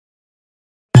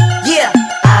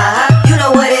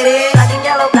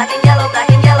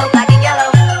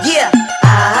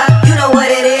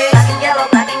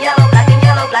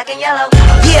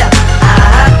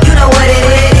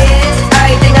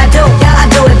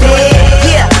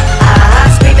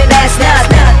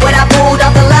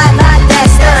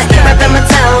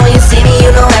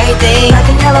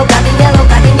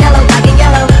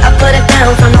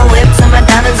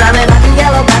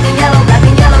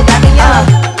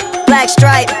black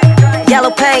stripe, yellow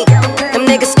paint. Them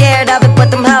niggas scared of it, but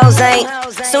them hoes ain't.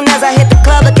 Soon as I hit the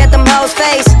club, look at them hoes'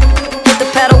 face. Hit the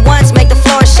pedal once, make the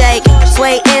floor shake.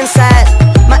 Sway inside,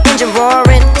 my engine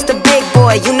roaring. It's the big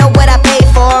boy, you know what I paid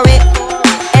for it.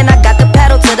 And I got the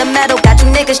pedal to the metal. Got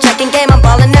you niggas checking game, I'm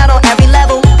ballin' out on every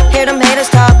level. Hear them haters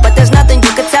talk, but there's nothing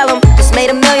you could tell them. Just made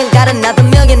 $1 million, got another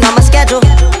 $1 million on my schedule.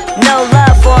 No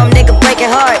love for them, nigga breaking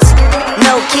hearts.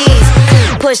 No keys,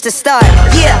 push to start.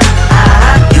 Yeah,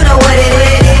 you know what it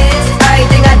is.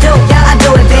 Everything I do, yeah, I do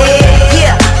it big.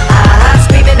 Yeah,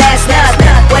 screaming that's not.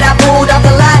 When I pulled off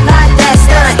the lot, that's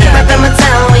done. Reppin' my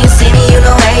town, when you see me, you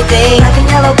know everything. Black and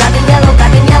yellow, black and yellow,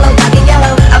 black and yellow, black and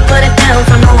yellow. I put it down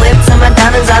from the whip to my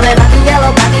diamonds on it. Black and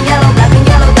yellow, black and yellow, black and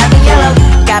yellow, black and yellow.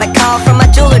 Got a call from my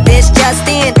jeweler, this just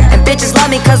in. And bitches love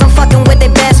me cause I'm fucking with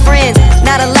their best friends.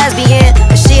 Not a lesbian,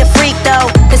 but she a freak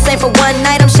though. This ain't for one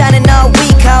night, I'm shining all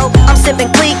week, ho. I'm sipping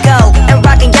Clico and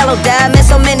rocking yellow diamonds.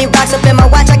 So many rocks up in my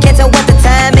watch, I can't tell what the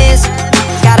time is.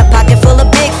 Got a pocket full of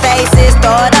big faces,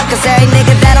 throw it up cause every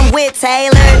nigga that I'm with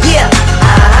tailored. Yeah,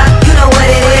 you know what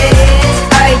it is.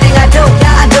 Everything I do,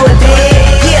 yeah, I do it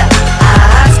big. Yeah,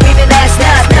 screaming that's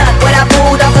not. When I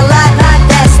pulled off the lot,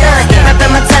 that's done.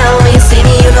 Reppin' my town, when you see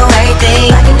me, you know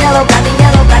everything. Black and yellow, black and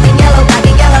yellow, black and yellow, black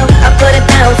and yellow. I put it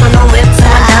down from the whip to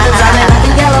my diamonds on it. Black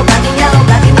and yellow, black and yellow,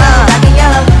 black and yellow, black and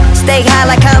yellow. Stay high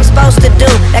like I'm supposed to do.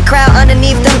 That crowd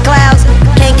underneath them clouds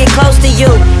can't get close to you.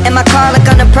 And my car look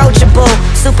unapproachable.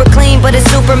 Super clean, but it's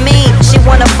super mean. She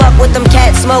wanna fuck with them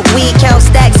cats, smoke weed, count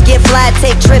stacks, get fly,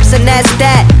 take trips, and that's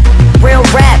that. Real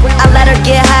rap, I let her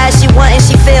get high, she want and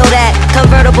she feel that.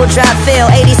 Convertible drop feel,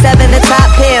 87 the top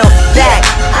pill. Back,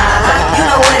 you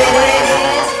know what it is.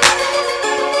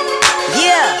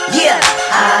 Yeah,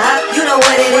 you know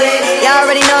what it is. Y'all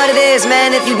already know what it is,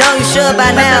 man. If you don't, you should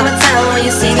by now. When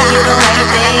you see me, you know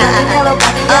everything. Black and yellow,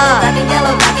 black and yellow, black and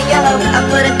yellow, black and yellow.